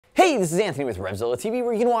Hey, this is Anthony with RevZilla TV,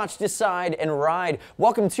 where you can watch, decide, and ride.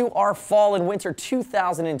 Welcome to our Fall and Winter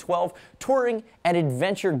 2012 Touring and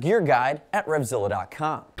Adventure Gear Guide at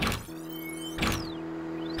RevZilla.com.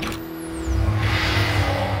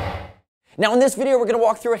 Now in this video, we're going to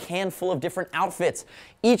walk through a handful of different outfits.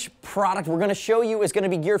 Each product we're going to show you is going to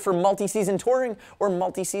be geared for multi-season touring or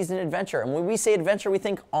multi-season adventure. And when we say adventure, we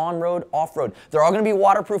think on-road, off-road. They're all going to be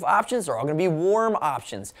waterproof options. They're all going to be warm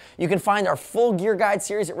options. You can find our full gear guide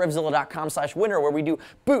series at RevZilla.com/winter, where we do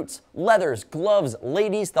boots, leathers, gloves,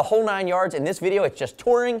 ladies, the whole 9 yards. In this video, it's just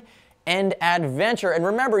touring and adventure. And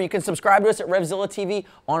remember, you can subscribe to us at RevZilla TV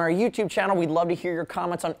on our YouTube channel. We'd love to hear your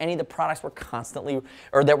comments on any of the products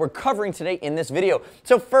that we're covering today in this video.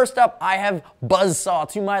 So first up, I have Buzzsaw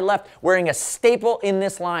to my left, wearing a staple in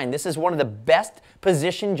this line. This is one of the best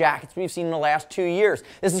position jackets we've seen in the last 2 years.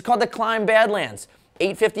 This is called the Klim Badlands.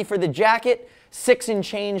 $850 for the jacket, $6 and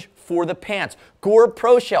change for the pants. Gore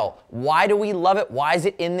Pro Shell. Why do we love it? Why is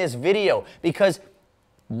it in this video? Because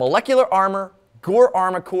molecular armor, Gore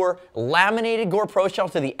Armacore, laminated Gore Pro Shell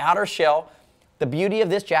to the outer shell. The beauty of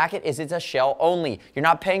this jacket is it's a shell only. You're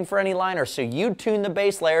not paying for any liner, so you tune the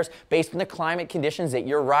base layers based on the climate conditions that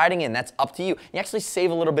you're riding in. That's up to you. You actually save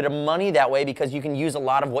a little bit of money that way because you can use a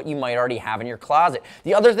lot of what you might already have in your closet.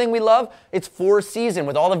 The other thing we love, it's 4-season.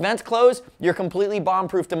 With all the vents closed, you're completely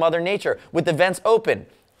bomb-proof to Mother Nature. With the vents open,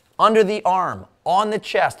 under the arm, on the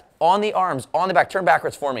chest, on the arms, on the back. Turn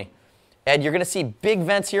backwards for me. Ed, you're going to see big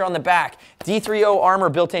vents here on the back. D3O armor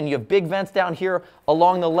built in. You have big vents down here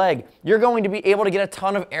along the leg. You're going to be able to get a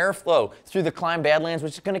ton of airflow through the Klim Badlands,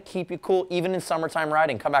 which is going to keep you cool even in summertime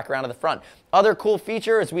riding. Come back around to the front. Other cool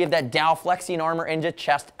feature is we have that Dow flexing armor in the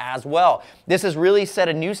chest as well. This has really set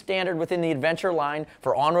a new standard within the adventure line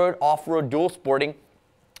for on-road, off-road dual sporting.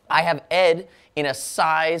 I have Ed in a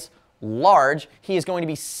size large. He is going to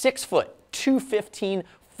be 6 foot, 215,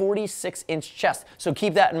 46-inch chest. So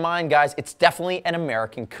keep that in mind, guys. It's definitely an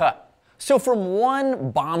American cut. So from one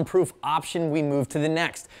bomb-proof option, we move to the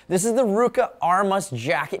next. This is the Rukka Armas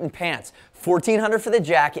jacket and pants. $1,400 for the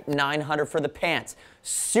jacket, $900 for the pants.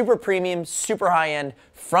 Super premium, super high-end,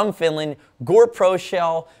 from Finland, Gore Pro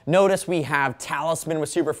Shell. Notice we have Talisman with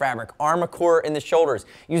super fabric, Armacore in the shoulders.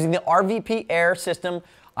 Using the RVP Air system,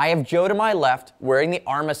 I have Joe to my left wearing the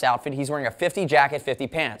Armas outfit. He's wearing a 50 jacket, 50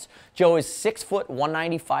 pants. Joe is 6 foot,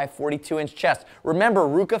 195, 42-inch chest. Remember,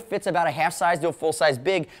 Rukka fits about a half size to a full size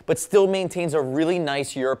big, but still maintains a really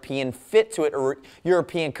nice European fit to it, or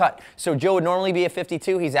European cut. So Joe would normally be a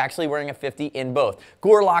 52. He's actually wearing a 50 in both.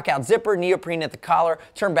 Gore lockout zipper, neoprene at the collar.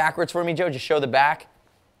 Turn backwards for me, Joe. Just show the back.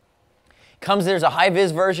 There's a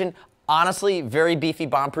high-vis version. Honestly, very beefy,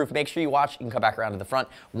 bomb-proof. Make sure you watch. You can come back around to the front.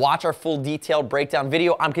 Watch our full detailed breakdown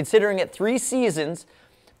video. I'm considering it 3 seasons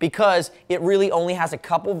because it really only has a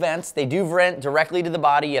couple vents. They do vent directly to the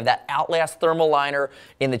body. You have that Outlast thermal liner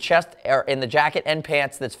in the chest, or in the jacket and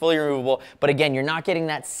pants that's fully removable. But again, you're not getting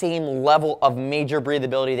that same level of major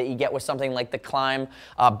breathability that you get with something like the Klim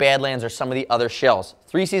Badlands or some of the other shells.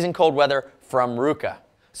 3-season cold weather from Rukka.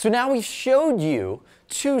 So now we've showed you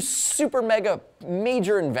 2 super mega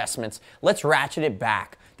major investments. Let's ratchet it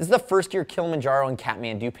back. This is the Firstgear Kilimanjaro and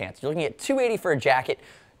Kathmandu pants. You're looking at $280 for a jacket,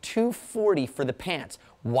 $240 for the pants.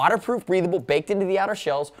 Waterproof, breathable, baked into the outer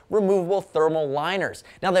shells, removable thermal liners.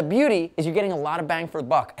 Now the beauty is you're getting a lot of bang for the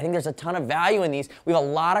buck. I think there's a ton of value in these. We have a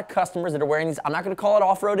lot of customers that are wearing these. I'm not going to call it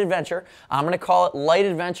off-road adventure. I'm going to call it light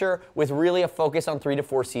adventure with really a focus on 3 to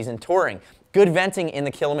 4 season touring. Good venting in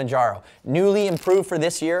the Kilimanjaro. Newly improved for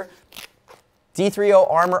this year. D3O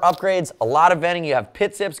armor upgrades, a lot of venting. You have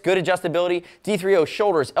pit zips, good adjustability. D3O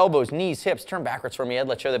shoulders, elbows, knees, hips. Turn backwards for me, Ed.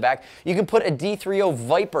 Let's show the back. You can put a D3O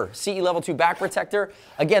Viper CE Level 2 back protector.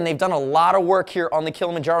 Again, they've done a lot of work here on the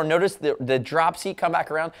Kilimanjaro. Notice the drop seat, come back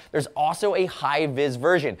around. There's also a high-vis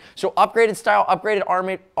version. So upgraded style, upgraded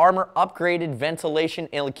armor, upgraded ventilation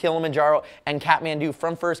in the Kilimanjaro and Kathmandu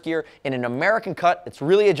from Firstgear in an American cut. It's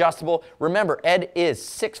really adjustable. Remember, Ed is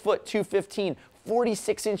 6 foot, 215,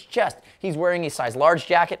 46-inch chest. He's wearing a size large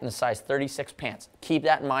jacket and a size 36 pants. Keep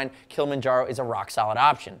that in mind. Kilimanjaro is a rock-solid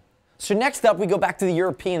option. So next up, we go back to the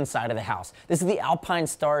European side of the house. This is the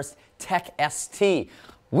Alpinestars Tech ST.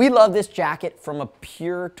 We love this jacket from a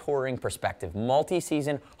pure touring perspective.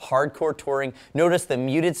 Multi-season, hardcore touring. Notice the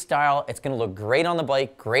muted style. It's going to look great on the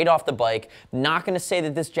bike, great off the bike. Not going to say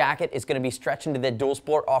that this jacket is going to be stretched into the dual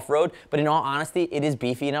sport off-road, but in all honesty, it is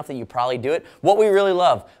beefy enough that you probably do it. What we really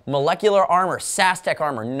love, molecular armor, SASTEC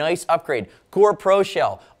armor, nice upgrade. Gore Pro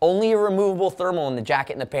Shell, only a removable thermal in the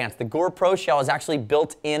jacket and the pants. The Gore Pro Shell is actually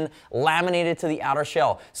built in, laminated to the outer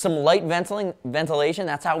shell. Some light ventilation,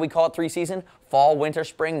 that's how we call it 3-season. Fall, winter,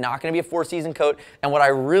 spring, not going to be a 4-season coat. And what I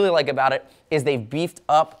really like about it is they've beefed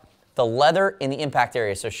up the leather in the impact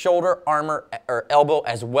area. So shoulder, armor, or elbow,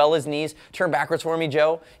 as well as knees. Turn backwards for me,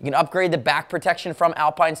 Joe. You can upgrade the back protection from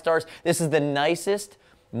Alpinestars. This is the nicest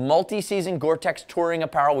multi-season Gore-Tex touring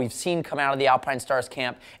apparel we've seen come out of the Alpinestars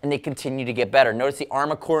camp, and they continue to get better. Notice the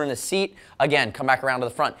armature in the seat. Again, come back around to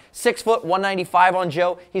the front. 6 foot, 195 on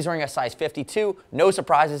Joe. He's wearing a size 52. No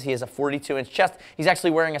surprises, he has a 42-inch chest. He's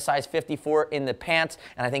actually wearing a size 54 in the pants,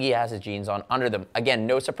 and I think he has his jeans on under them. Again,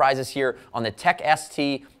 no surprises here on the Tech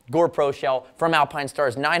ST Gore Pro Shell from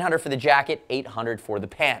Alpinestars. $900 for the jacket, $800 for the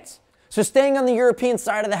pants. So staying on the European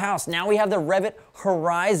side of the house, now we have the REV'IT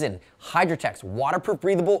Horizon Hydrotex, waterproof,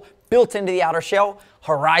 breathable, built into the outer shell.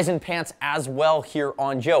 Horizon pants as well here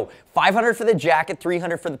on Joe. $500 for the jacket,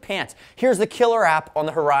 $300 for the pants. Here's the killer app on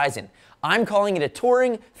the Horizon. I'm calling it a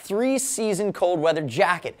touring 3-season cold weather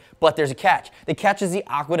jacket, but there's a catch. The catch is the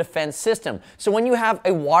Aqua Defense system. So when you have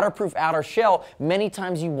a waterproof outer shell, many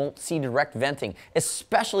times you won't see direct venting,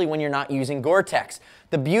 especially when you're not using Gore-Tex.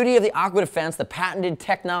 The beauty of the Aqua Defense, the patented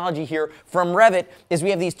technology here from REV'IT, is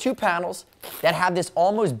we have these 2 panels that have this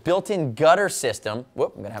almost built-in gutter system.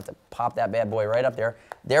 Whoop, I'm gonna have to pop that bad boy right up there.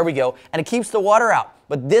 There we go, and it keeps the water out.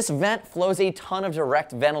 But this vent flows a ton of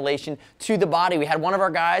direct ventilation to the body. We had one of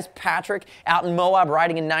our guys, Patrick, out in Moab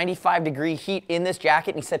riding in 95-degree heat in this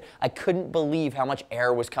jacket, and he said, I couldn't believe how much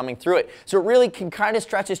air was coming through it. So it really can kind of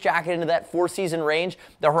stretch this jacket into that 4-season range.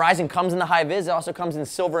 The Horizon comes in the high vis. It also comes in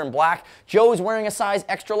silver and black. Joe is wearing a size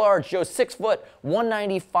extra large. Joe's 6 foot,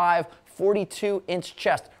 195, 42-inch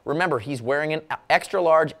chest. Remember, he's wearing an extra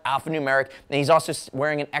large alphanumeric, and he's also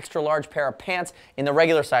wearing an extra large pair of pants in the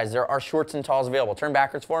regular size. There are shorts and talls available. Turn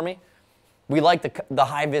backwards for me. We like the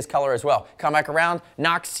high-vis color as well. Come back around.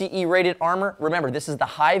 Knox CE rated armor. Remember, this is the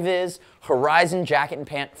high-vis Horizon jacket and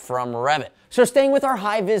pant from REV'IT. So staying with our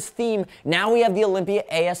high-vis theme, now we have the Olympia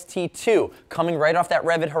AST 2 coming right off that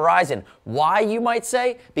REV'IT Horizon. Why, you might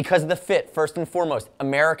say? Because of the fit, first and foremost.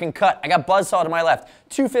 American cut. I got Buzzsaw to my left.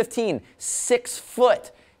 215, 6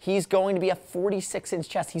 foot. He's going to be a 46-inch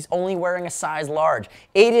chest. He's only wearing a size large.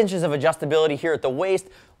 8 inches of adjustability here at the waist.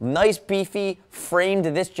 Nice beefy frame to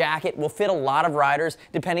this jacket. Will fit a lot of riders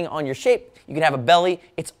depending on your shape. You can have a belly.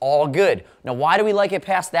 It's all good. Now, why do we like it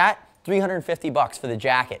past that? $350 for the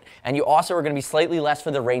jacket. And you also are going to be slightly less for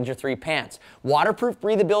the Ranger 3 pants. Waterproof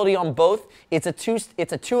breathability on both. It's a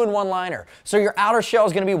two-in-one liner. So your outer shell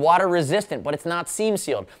is going to be water resistant, but it's not seam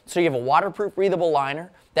sealed. So you have a waterproof breathable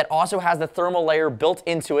liner that also has the thermal layer built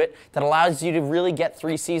into it that allows you to really get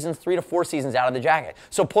 3 to 4 seasons out of the jacket.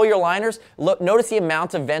 So pull your liners. Look, notice the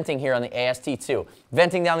amount of venting here on the AST2.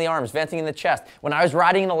 Venting down the arms, venting in the chest. When I was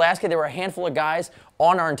riding in Alaska, there were a handful of guys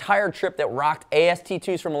on our entire trip that rocked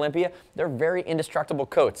AST2s from Olympia. They're very indestructible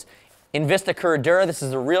coats. Invista Cordura, this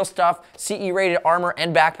is the real stuff. CE rated armor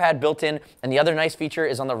and back pad built in. And the other nice feature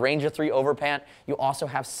is on the Ranger 3 Overpant, you also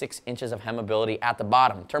have 6 inches of hemability at the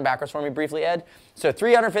bottom. Turn backwards for me briefly, Ed. So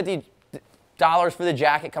 $350 for the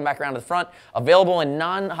jacket. Come back around to the front. Available in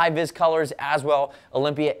non-high-vis colors as well.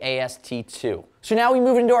 Olympia AST2. So now we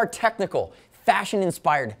move into our technical,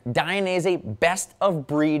 fashion-inspired, Dainese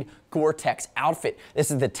best-of-breed Gore-Tex outfit.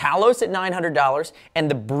 This is the Talos at $900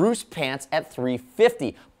 and the Bruce pants at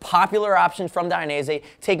 $350. Popular options from Dainese,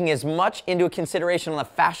 taking as much into consideration on the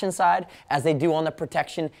fashion side as they do on the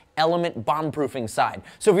protection element bomb-proofing side.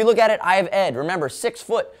 So if we look at it, I have Ed. Remember, 6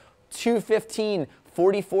 foot, 215,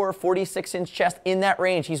 44, 46-inch chest in that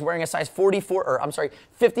range. He's wearing a size 54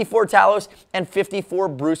 Talos and 54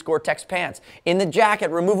 Bruce Gore-Tex pants. In the jacket,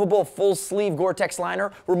 removable full sleeve Gore-Tex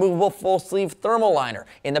liner, removable full sleeve thermal liner.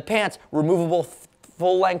 In the pants, removable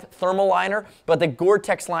full-length thermal liner, but the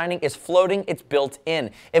Gore-Tex lining is floating, it's built in.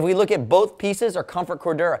 If we look at both pieces are comfort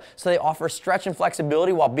cordura, so they offer stretch and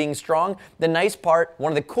flexibility while being strong. The nice part,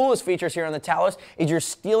 one of the coolest features here on the Talos, is you're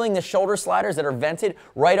stealing the shoulder sliders that are vented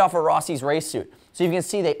right off of Rossi's race suit. So you can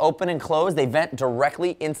see they open and close, they vent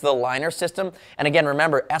directly into the liner system. And again,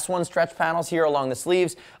 remember, S1 stretch panels here along the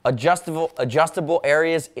sleeves, adjustable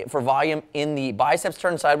areas for volume in the biceps.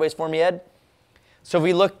 Turn sideways for me, Ed. So if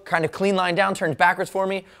we look kind of clean line down, turns backwards for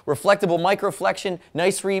me, reflectable microflexion,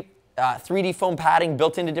 nice 3D foam padding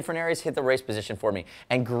built into different areas, hit the race position for me,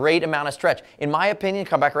 and great amount of stretch. In my opinion,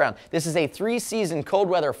 come back around, this is a 3-season cold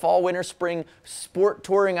weather, fall, winter, spring sport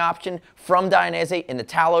touring option from Dainese in the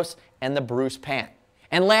Talos and the Bruce pant.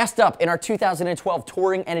 And last up in our 2012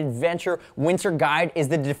 Touring and Adventure Winter Guide is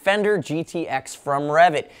the Defender GTX from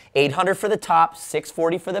REV'IT. $800 for the top,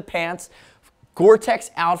 $640 for the pants.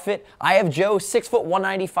 Gore-Tex outfit. I have Joe, 6 foot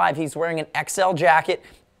 195. He's wearing an XL jacket,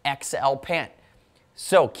 XL pant.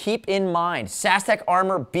 So keep in mind, SASTEC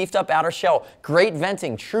armor, beefed up outer shell, great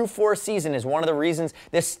venting, true for a season is one of the reasons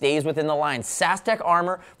this stays within the line. SASTEC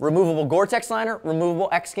armor, removable Gore-Tex liner, removable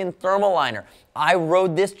X-Skin thermal liner. I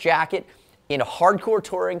rode this jacket in hardcore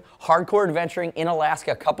touring, hardcore adventuring in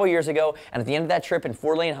Alaska a couple years ago, and at the end of that trip in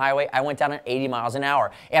 4-lane highway, I went down at 80 miles an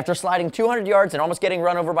hour. After sliding 200 yards and almost getting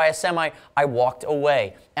run over by a semi, I walked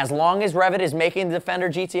away. As long as REV'IT is making the Defender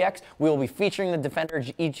GTX, we will be featuring the Defender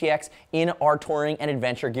GTX in our touring and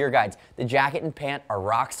adventure gear guides. The jacket and pant are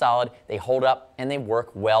rock solid, they hold up, and they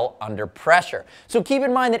work well under pressure. So keep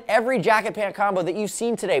in mind that every jacket pant combo that you've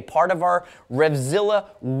seen today, part of our RevZilla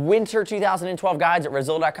Winter 2012 guides at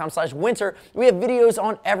RevZilla.com/winter, we have videos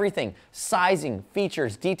on everything, sizing,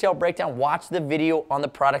 features, detailed breakdown. Watch the video on the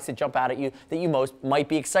products that jump out at you that you most might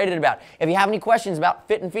be excited about. If you have any questions about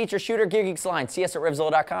fit and feature, shoot our Gear Geeks line, see us at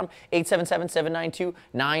RevZilla.com,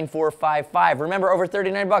 877-792-9455. Remember, over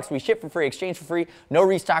 39 bucks, we ship for free, exchange for free, no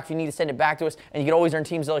restock if you need to send it back to us, and you can always earn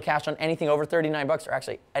TeamZilla cash on anything over 39 bucks, or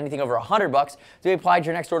actually anything over 100 bucks. So we apply to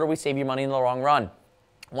your next order, we save you money in the long run.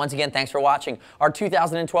 Once again, thanks for watching our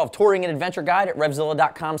 2012 Touring and Adventure Guide at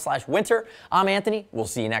RevZilla.com/winter. I'm Anthony. We'll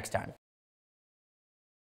see you next time.